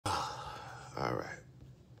All right.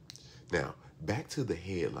 Now, back to the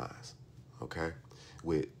headlines, okay?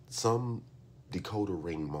 With some decoder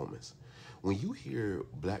ring moments. When you hear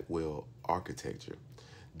Blackwell architecture,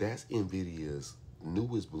 that's NVIDIA's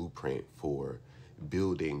newest blueprint for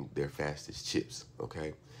building their fastest chips,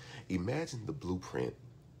 okay? Imagine the blueprint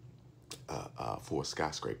for a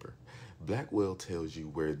skyscraper. Blackwell tells you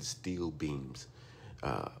where the steel beams,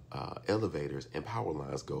 elevators, and power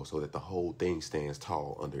lines go so that the whole thing stands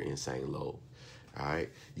tall under insane load. All right.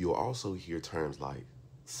 You'll also hear terms like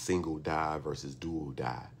single die versus dual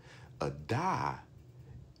die. A die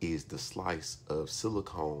is the slice of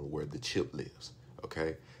silicone where the chip lives.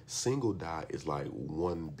 Okay. Single die is like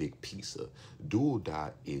one big pizza. Dual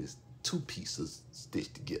die is two pieces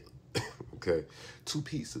stitched together. Okay. Two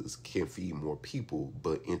pieces can feed more people,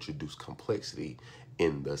 but introduce complexity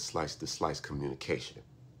in the slice-to-slice communication.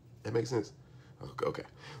 That makes sense? Okay.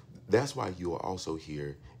 That's why you'll also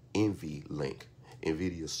hear NVLink,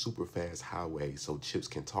 NVIDIA's super fast highway so chips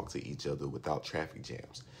can talk to each other without traffic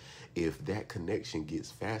jams. If that connection gets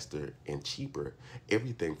faster and cheaper,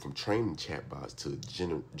 everything from training chatbots to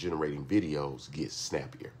generating videos gets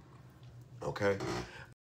snappier. Okay?